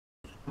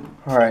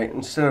Alright,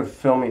 instead of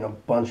filming a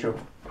bunch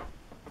of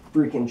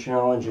freaking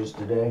challenges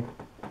today,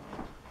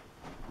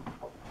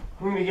 I'm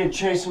going to get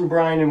Chase and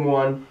Brian in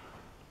one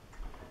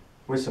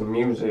with some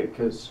music,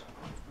 because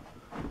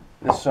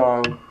this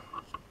song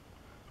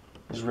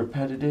is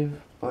repetitive,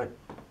 but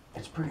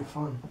it's pretty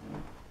fun.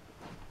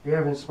 If you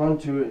haven't spun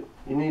to it,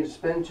 you need to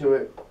spin to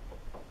it.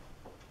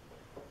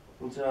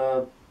 It's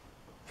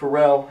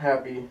Pharrell,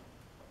 Happy.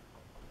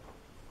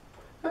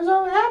 I'm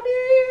so happy.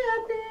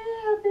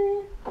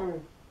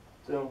 Alright,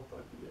 so fuck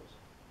you guys.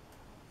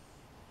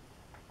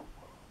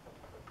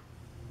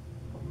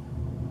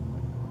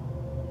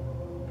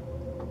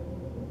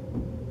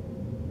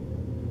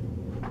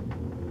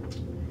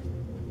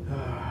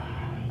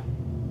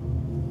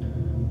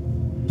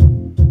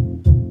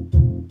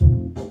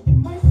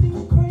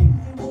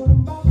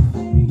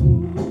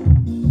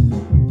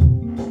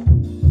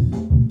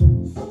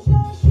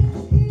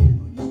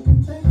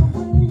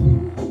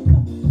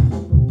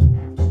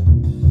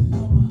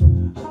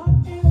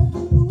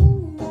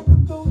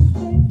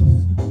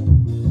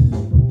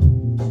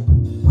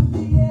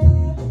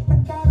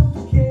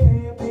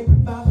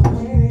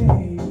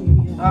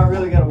 I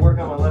really gotta work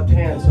on my left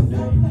hand someday.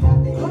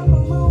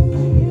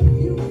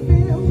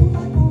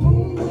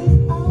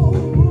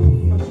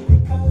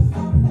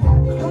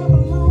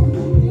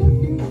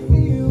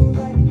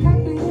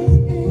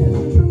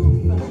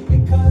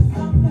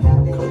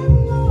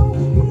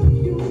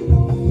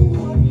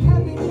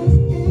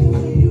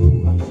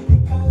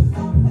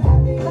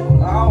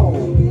 Ow!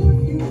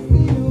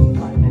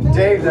 And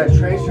Dave, that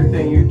tracer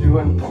thing you're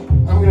doing,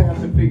 I'm gonna have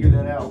to figure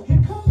that out.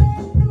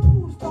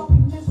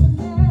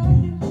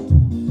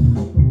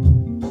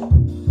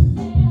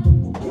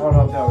 I don't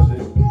know if that was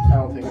it. I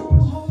don't think it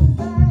was.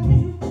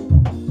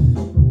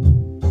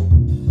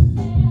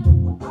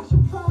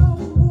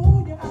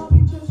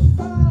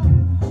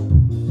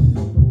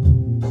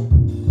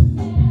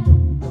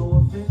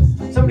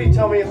 Somebody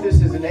tell me if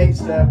this is an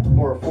 8-step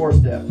or a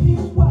 4-step.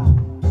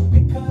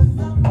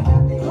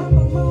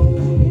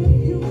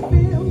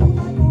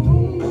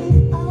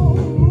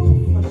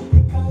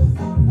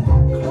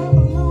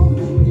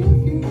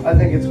 I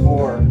think it's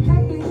 4.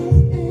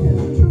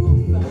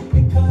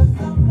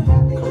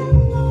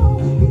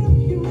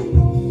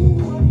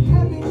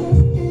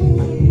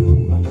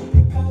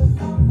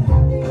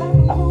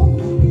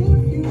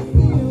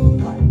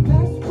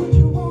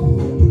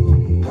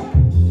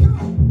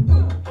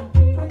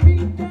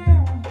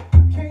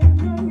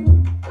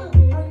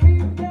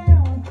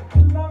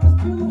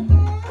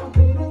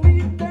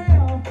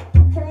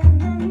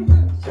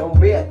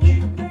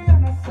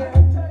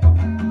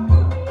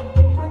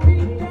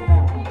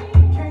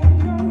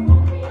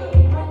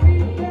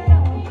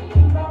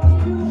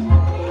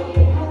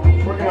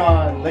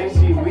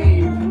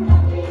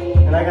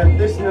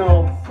 This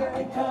note,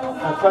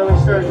 I finally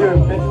started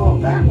doing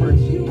pendulum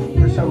backwards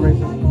for some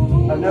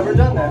reason. I've never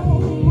done that.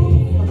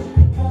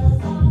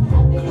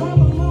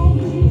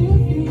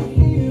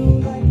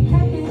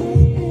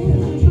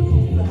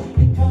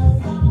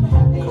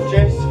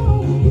 Jace,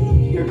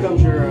 here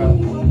comes your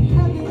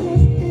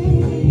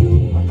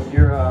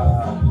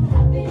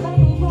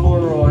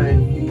Polaroid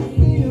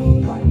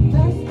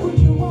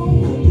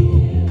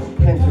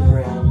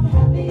pentagram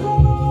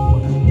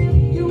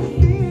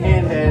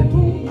handhead.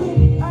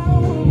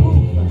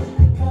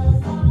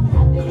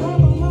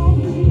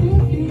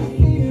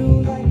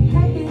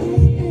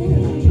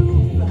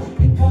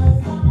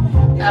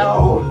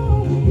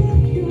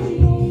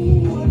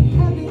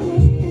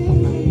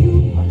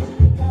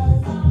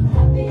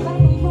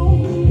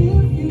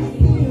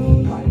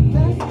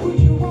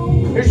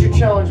 Here's your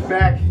challenge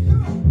back. 2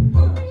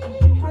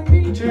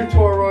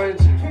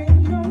 toroids,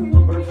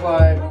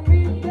 butterfly,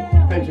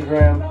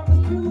 pentagram.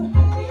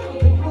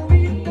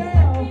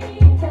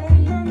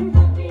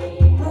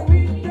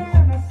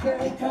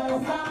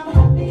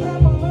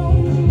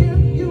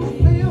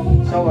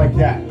 Something like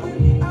that.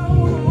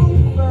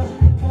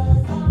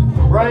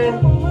 Brian,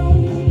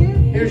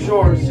 here's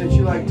yours since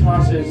you like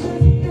tosses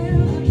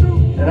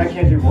and I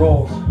can't do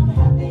rolls.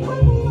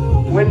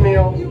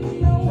 Windmill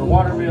or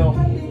watermill.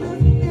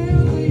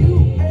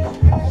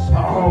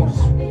 Oh,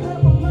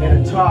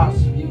 and a toss.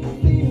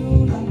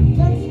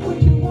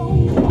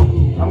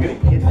 I'm gonna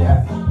get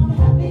that.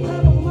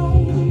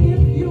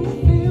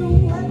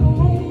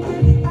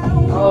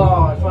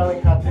 Oh, I finally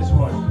caught this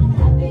one.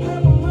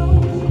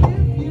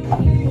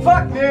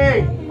 Fuck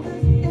me!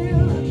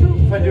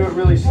 If I do it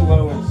really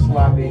slow and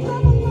sloppy.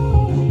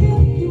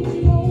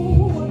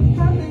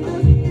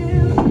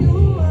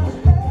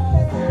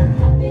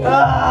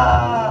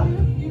 Ah!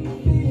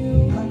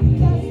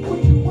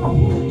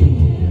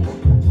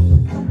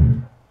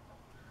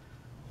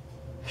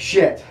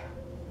 Shit.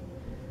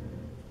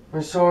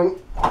 My song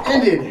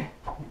ended.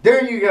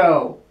 There you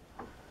go.